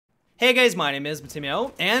Hey guys, my name is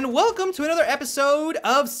Matimio, and welcome to another episode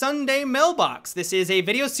of Sunday Mailbox. This is a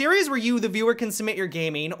video series where you, the viewer, can submit your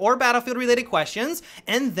gaming or Battlefield-related questions,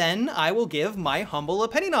 and then I will give my humble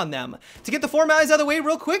opinion on them. To get the formalities out of the way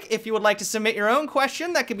real quick, if you would like to submit your own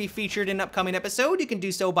question that could be featured in an upcoming episode, you can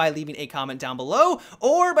do so by leaving a comment down below,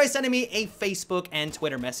 or by sending me a Facebook and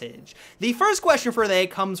Twitter message. The first question for today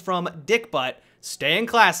comes from Dickbutt, staying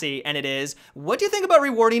classy, and it is, what do you think about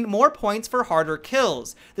rewarding more points for harder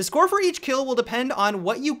kills? The score for each kill will depend on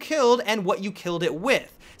what you killed and what you killed it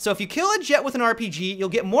with. So if you kill a jet with an RPG, you'll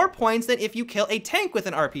get more points than if you kill a tank with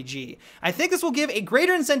an RPG. I think this will give a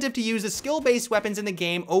greater incentive to use the skill-based weapons in the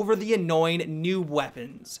game over the annoying noob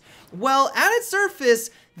weapons. Well, at its surface,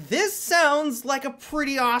 this sounds like a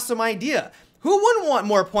pretty awesome idea. Who wouldn't want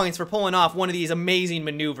more points for pulling off one of these amazing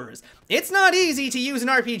maneuvers? It's not easy to use an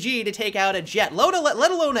RPG to take out a jet, let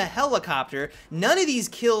alone a helicopter. None of these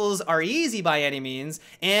kills are easy by any means,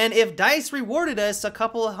 and if DICE rewarded us a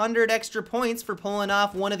couple hundred extra points for pulling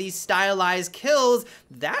off one of these stylized kills,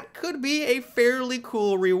 that could be a fairly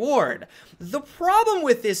cool reward. The problem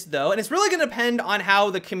with this though, and it's really going to depend on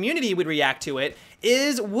how the community would react to it,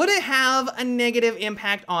 is would it have a negative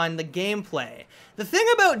impact on the gameplay? The thing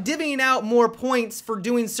about divvying out more points for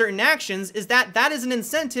doing certain actions is that that is an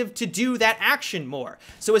incentive to do that action more.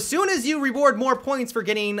 So as soon as you reward more points for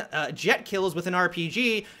getting jet kills with an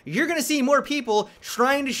RPG, you're going to see more people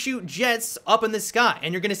trying to shoot jets up in the sky,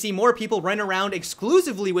 and you're going to see more people run around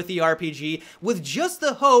exclusively with the RPG with just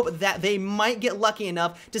the hope that they might get lucky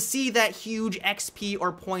enough to see that huge XP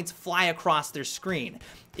or points fly across their screen.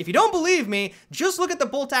 If you don't believe me, just look at the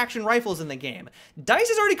bolt-action rifles in the game. DICE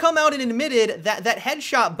has already come out and admitted that that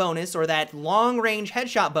headshot bonus, or that long-range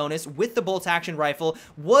headshot bonus with the bolt-action rifle,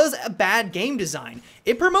 was a bad game design.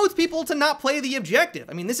 It promotes people to not play the objective.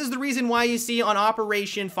 I mean, this is the reason why you see on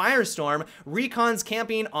Operation Firestorm, recons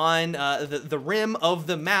camping on the rim of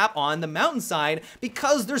the map on the mountainside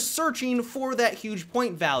because they're searching for that huge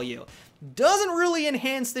point value. Doesn't really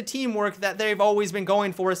enhance the teamwork that they've always been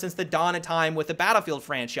going for since the dawn of time with the Battlefield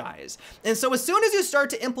franchise. And so as soon as you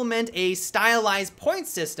start to implement a stylized point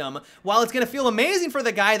system, while it's going to feel amazing for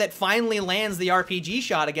the guy that finally lands the RPG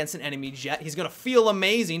shot against an enemy jet, he's going to feel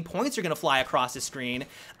amazing, points are going to fly across the screen,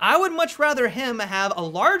 I would much rather him have a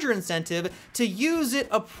larger incentive to use it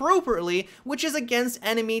appropriately, which is against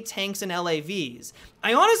enemy tanks and LAVs.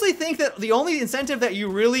 I honestly think that the only incentive that you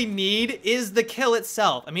really need is the kill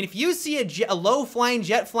itself. I mean, if you see a low-flying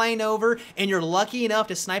jet flying over and you're lucky enough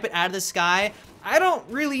to snipe it out of the sky, I don't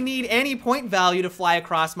really need any point value to fly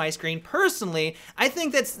across my screen. Personally, I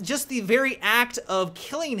think that's just the very act of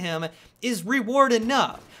killing him is reward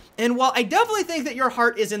enough. And while I definitely think that your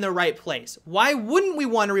heart is in the right place, why wouldn't we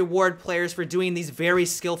want to reward players for doing these very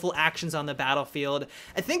skillful actions on the battlefield?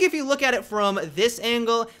 I think if you look at it from this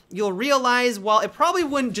angle, you'll realize while it probably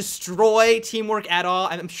wouldn't destroy teamwork at all,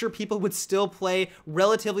 I'm sure people would still play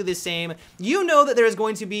relatively the same, you know that there's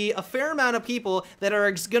going to be a fair amount of people that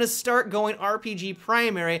are going to start going RPG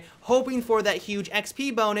primary, hoping for that huge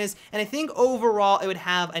XP bonus, and I think overall it would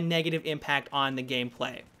have a negative impact on the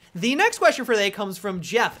gameplay. The next question for today comes from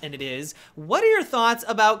Jeff, and it is, what are your thoughts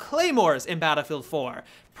about Claymores in Battlefield 4?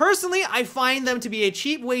 Personally, I find them to be a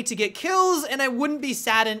cheap way to get kills, and I wouldn't be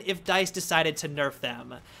saddened if DICE decided to nerf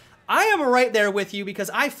them. I am right there with you because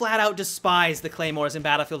I flat out despise the Claymores in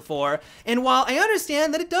Battlefield 4, and while I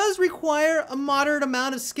understand that it does require a moderate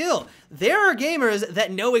amount of skill, there are gamers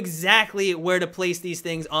that know exactly where to place these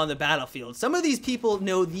things on the battlefield. Some of these people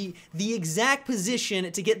know the exact position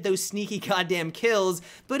to get those sneaky goddamn kills,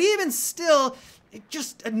 but even still, it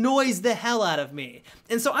just annoys the hell out of me.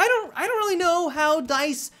 And so I don't really know how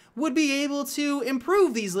DICE would be able to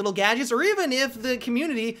improve these little gadgets, or even if the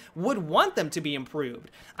community would want them to be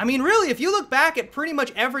improved. I mean, really, if you look back at pretty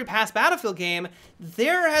much every past Battlefield game,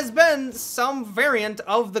 there has been some variant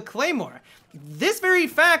of the Claymore. This very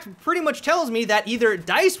fact pretty much tells me that either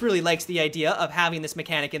DICE really likes the idea of having this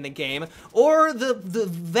mechanic in the game, or the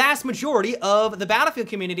vast majority of the Battlefield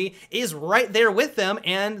community is right there with them,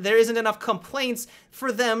 and there isn't enough complaints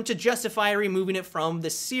for them to justify removing it from the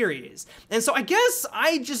series. And so I guess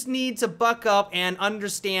I just need to buck up and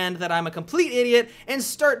understand that I'm a complete idiot and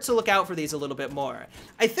start to look out for these a little bit more.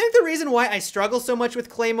 I think the reason why I struggle so much with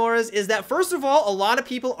Claymores is that, first of all, a lot of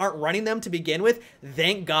people aren't running them to begin with,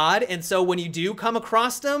 thank God, and so when you do come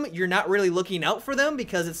across them, you're not really looking out for them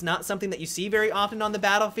because it's not something that you see very often on the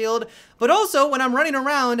battlefield. But also, when I'm running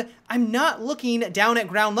around, I'm not looking down at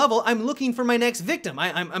ground level, I'm looking for my next victim.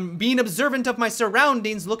 I'm being observant of my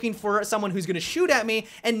surroundings, looking for someone who's gonna shoot at me,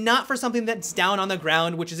 and not for something that's down on the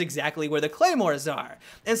ground, which is exactly where the Claymores are.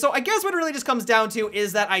 And so I guess what it really just comes down to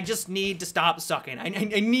is that I just need to stop sucking. I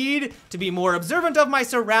need to be more observant of my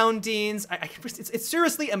surroundings. It's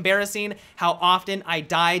seriously embarrassing how often I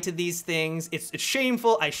die to these things. It's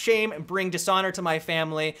shameful. I shame and bring dishonor to my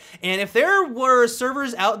family. And if there were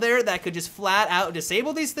servers out there that could just flat out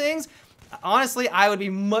disable these things, honestly, I would be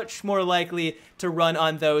much more likely to run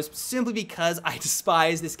on those simply because I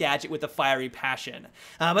despise this gadget with a fiery passion.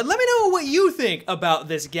 But let me know what you think about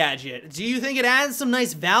this gadget. Do you think it adds some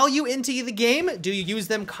nice value into the game? Do you use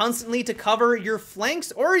them constantly to cover your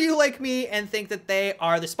flanks? Or are you like me and think that they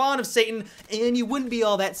are the spawn of Satan and you wouldn't be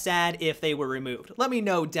all that sad if they were removed? Let me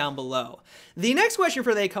know down below. The next question for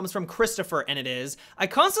today comes from Christopher, and it is, I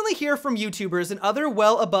constantly hear from YouTubers and other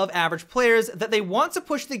well above average players that they want to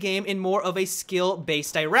push the game in more of a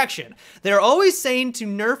skill-based direction. They're always saying to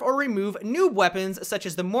nerf or remove noob weapons such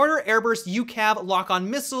as the mortar, airburst, UCAV, lock-on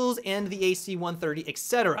missiles, and the AC-130,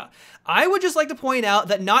 etc. I would just like to point out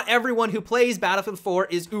that not everyone who plays Battlefield 4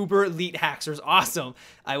 is uber elite hackers awesome.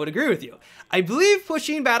 I would agree with you. I believe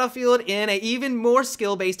pushing Battlefield in an even more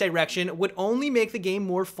skill-based direction would only make the game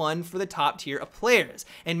more fun for the top tier of players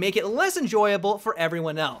and make it less enjoyable for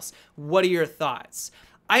everyone else. What are your thoughts?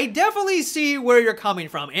 I definitely see where you're coming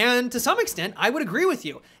from, and to some extent, I would agree with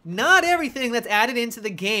you. Not everything that's added into the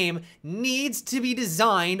game needs to be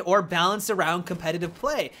designed or balanced around competitive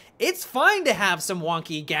play. It's fine to have some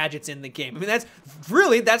wonky gadgets in the game. I mean,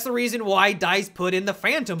 that's the reason why DICE put in the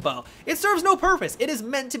Phantom Bow. It serves no purpose. It is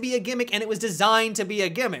meant to be a gimmick, and it was designed to be a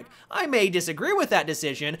gimmick. I may disagree with that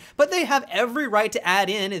decision, but they have every right to add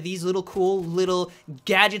in these little cool little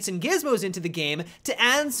gadgets and gizmos into the game to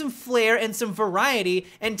add some flair and some variety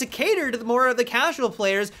and to cater to more of the casual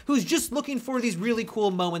players who's just looking for these really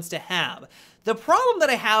cool moments to have. The problem that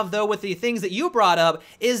I have, though, with the things that you brought up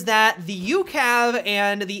is that the UCAV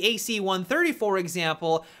and the AC-130, for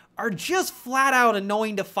example, are just flat out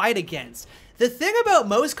annoying to fight against. The thing about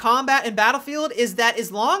most combat in Battlefield is that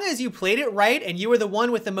as long as you played it right and you were the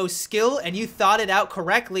one with the most skill and you thought it out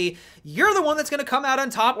correctly, you're the one that's going to come out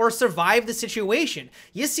on top or survive the situation.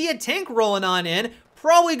 You see a tank rolling on in,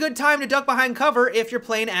 probably a good time to duck behind cover if you're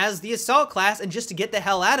playing as the assault class and just to get the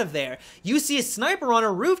hell out of there. You see a sniper on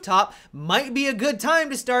a rooftop, might be a good time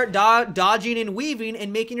to start dodging and weaving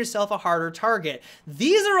and making yourself a harder target.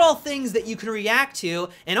 These are all things that you can react to,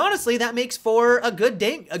 and honestly, that makes for a good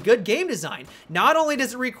game design. Not only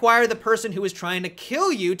does it require the person who is trying to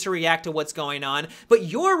kill you to react to what's going on, but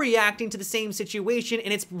you're reacting to the same situation,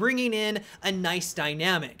 and it's bringing in a nice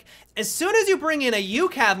dynamic. As soon as you bring in a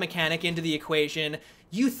UCAV mechanic into the equation,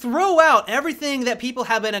 you throw out everything that people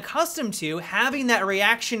have been accustomed to, having that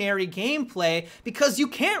reactionary gameplay, because you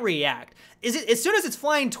can't react. As soon as it's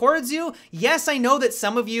flying towards you, yes, I know that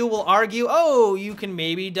some of you will argue, oh, you can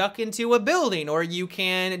maybe duck into a building, or you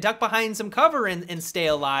can duck behind some cover and stay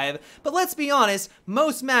alive. But let's be honest,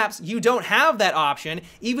 most maps, you don't have that option.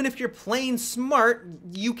 Even if you're playing smart,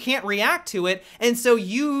 you can't react to it, and so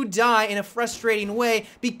you die in a frustrating way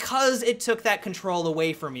because it took that control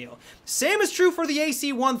away from you. Same is true for the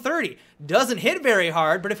AC-130. Doesn't hit very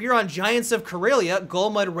hard, but if you're on Giants of Karelia,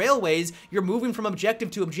 Golmud Railways, you're moving from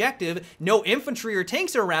objective to objective, no infantry or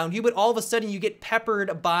tanks are around you, but all of a sudden you get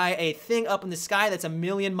peppered by a thing up in the sky that's a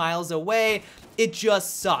million miles away. It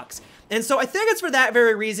just sucks. And so I think it's for that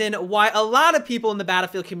very reason why a lot of people in the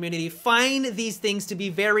Battlefield community find these things to be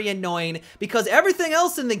very annoying, because everything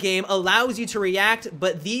else in the game allows you to react,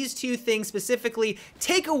 but these two things specifically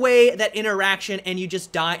take away that interaction and you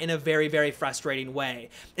just die in a very, very frustrating way.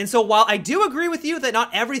 And so while I do agree with you that not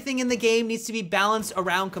everything in the game needs to be balanced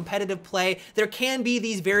around competitive play, there can be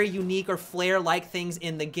these very unique or flair-like things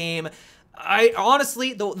in the game. I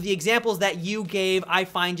honestly, the examples that you gave, I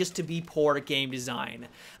find just to be poor game design.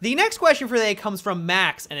 The next question for today comes from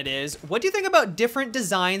Max, and it is, what do you think about different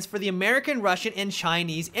designs for the American, Russian, and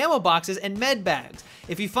Chinese ammo boxes and med bags?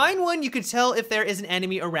 If you find one, you could tell if there is an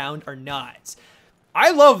enemy around or not.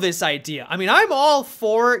 I love this idea. I mean, I'm all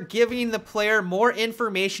for giving the player more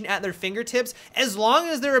information at their fingertips as long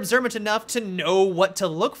as they're observant enough to know what to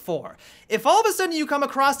look for. If all of a sudden you come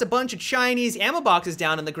across a bunch of Chinese ammo boxes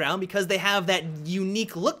down on the ground because they have that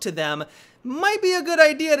unique look to them, might be a good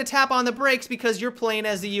idea to tap on the brakes because you're playing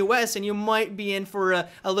as the US and you might be in for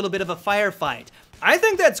a little bit of a firefight. I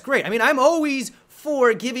think that's great. I mean, I'm always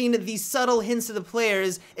for giving these subtle hints to the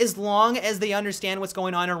players as long as they understand what's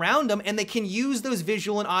going on around them and they can use those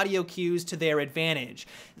visual and audio cues to their advantage.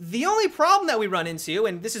 The only problem that we run into,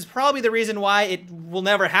 and this is probably the reason why it will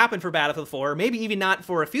never happen for Battlefield 4, or maybe even not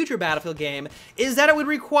for a future Battlefield game, is that it would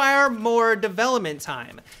require more development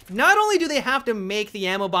time. Not only do they have to make the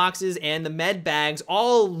ammo boxes and the med bags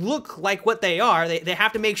all look like what they are, they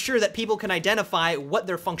have to make sure that people can identify what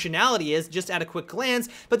their functionality is just at a quick glance,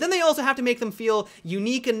 but then they also have to make them feel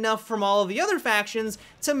unique enough from all of the other factions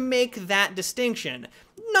to make that distinction.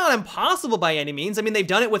 Not impossible by any means. I mean, they've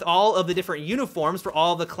done it with all of the different uniforms for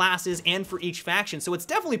all of the classes and for each faction, so it's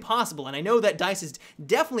definitely possible, and I know that DICE is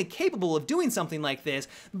definitely capable of doing something like this,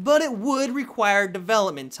 but it would require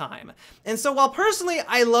development time. And so while personally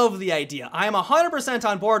I love the idea, I am 100%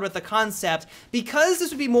 on board with the concept, because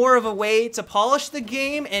this would be more of a way to polish the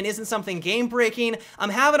game and isn't something game-breaking,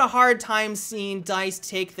 I'm having a hard time seeing DICE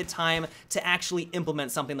take the time to actually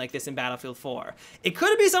implement something like this in Battlefield 4. It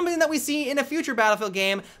could be something that we see in a future Battlefield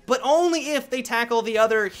game, but only if they tackle the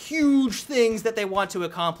other huge things that they want to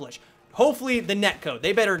accomplish. Hopefully the netcode.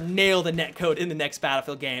 They better nail the netcode in the next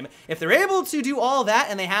Battlefield game. If they're able to do all that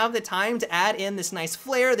and they have the time to add in this nice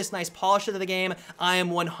flair, this nice polish to the game, I am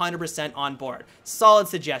 100% on board. Solid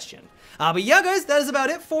suggestion. But yeah, guys, that is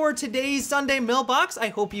about it for today's Sunday Mailbox. I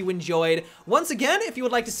hope you enjoyed. Once again, if you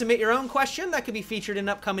would like to submit your own question that could be featured in an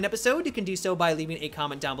upcoming episode, you can do so by leaving a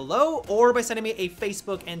comment down below or by sending me a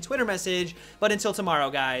Facebook and Twitter message. But until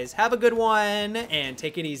tomorrow, guys, have a good one and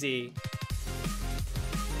take it easy.